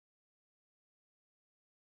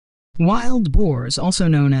Wild boars, also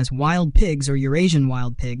known as wild pigs or Eurasian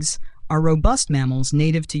wild pigs, are robust mammals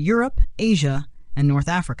native to Europe, Asia, and North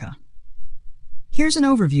Africa. Here's an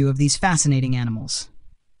overview of these fascinating animals.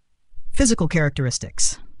 Physical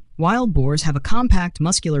characteristics. Wild boars have a compact,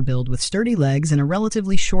 muscular build with sturdy legs and a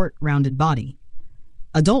relatively short, rounded body.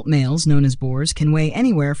 Adult males, known as boars, can weigh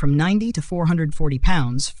anywhere from 90 to 440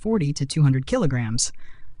 pounds, 40 to 200 kilograms,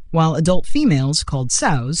 while adult females, called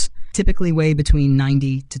sows, typically weigh between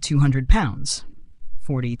 90 to 200 pounds,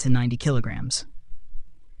 40 to 90 kilograms.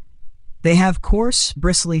 They have coarse,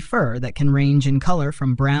 bristly fur that can range in color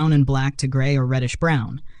from brown and black to gray or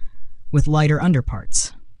reddish-brown, with lighter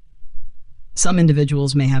underparts. Some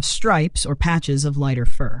individuals may have stripes or patches of lighter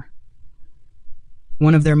fur.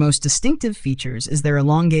 One of their most distinctive features is their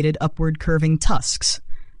elongated upward curving tusks,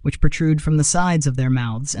 which protrude from the sides of their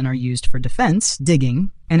mouths and are used for defense,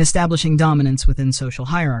 digging, and establishing dominance within social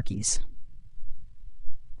hierarchies.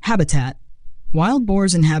 Habitat. Wild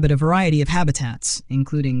boars inhabit a variety of habitats,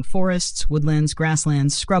 including forests, woodlands,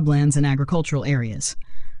 grasslands, scrublands, and agricultural areas.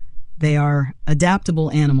 They are adaptable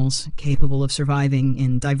animals capable of surviving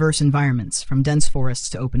in diverse environments, from dense forests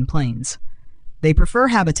to open plains. They prefer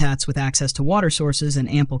habitats with access to water sources and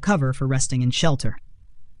ample cover for resting and shelter.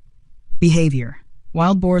 Behavior.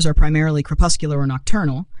 Wild boars are primarily crepuscular or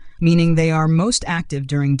nocturnal, meaning they are most active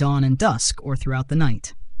during dawn and dusk or throughout the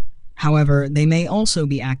night. However, they may also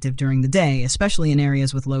be active during the day, especially in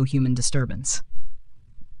areas with low human disturbance.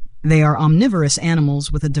 They are omnivorous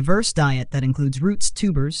animals with a diverse diet that includes roots,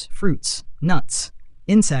 tubers, fruits, nuts,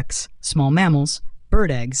 insects, small mammals, bird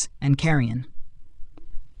eggs, and carrion.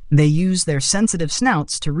 They use their sensitive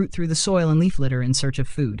snouts to root through the soil and leaf litter in search of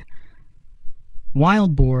food.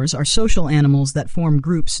 Wild boars are social animals that form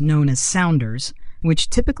groups known as sounders, which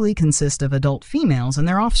typically consist of adult females and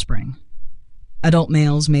their offspring. Adult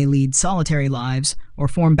males may lead solitary lives or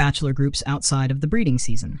form bachelor groups outside of the breeding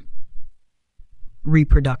season.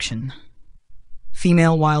 Reproduction.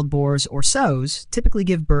 Female wild boars, or sows, typically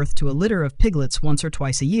give birth to a litter of piglets once or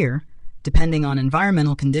twice a year, depending on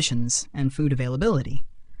environmental conditions and food availability.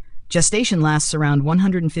 Gestation lasts around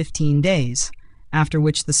 115 days, after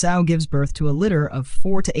which the sow gives birth to a litter of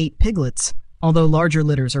 4 to 8 piglets, although larger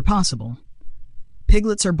litters are possible.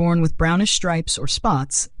 Piglets are born with brownish stripes or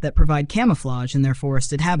spots that provide camouflage in their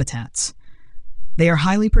forested habitats. They are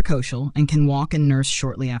highly precocial and can walk and nurse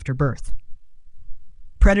shortly after birth.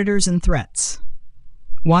 Predators and threats.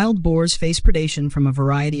 Wild boars face predation from a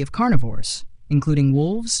variety of carnivores, including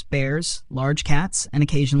wolves, bears, large cats, and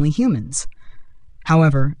occasionally humans.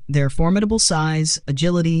 However, their formidable size,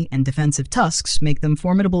 agility, and defensive tusks make them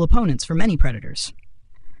formidable opponents for many predators.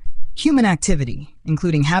 Human activity,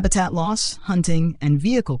 including habitat loss, hunting, and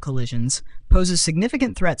vehicle collisions, poses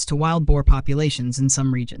significant threats to wild boar populations in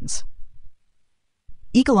some regions.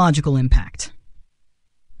 Ecological impact.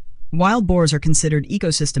 Wild boars are considered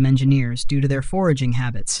ecosystem engineers due to their foraging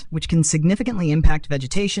habits, which can significantly impact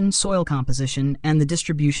vegetation, soil composition, and the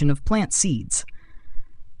distribution of plant seeds.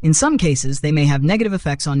 In some cases, they may have negative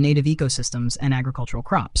effects on native ecosystems and agricultural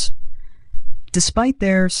crops. Despite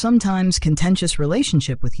their sometimes contentious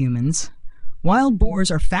relationship with humans, wild boars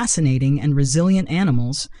are fascinating and resilient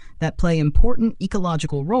animals that play important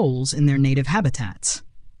ecological roles in their native habitats.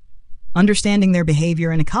 Understanding their behavior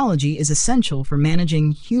and ecology is essential for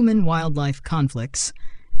managing human-wildlife conflicts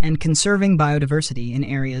and conserving biodiversity in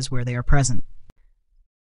areas where they are present.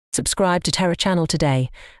 Subscribe to Terra Channel today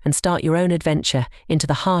and start your own adventure into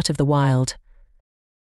the heart of the wild.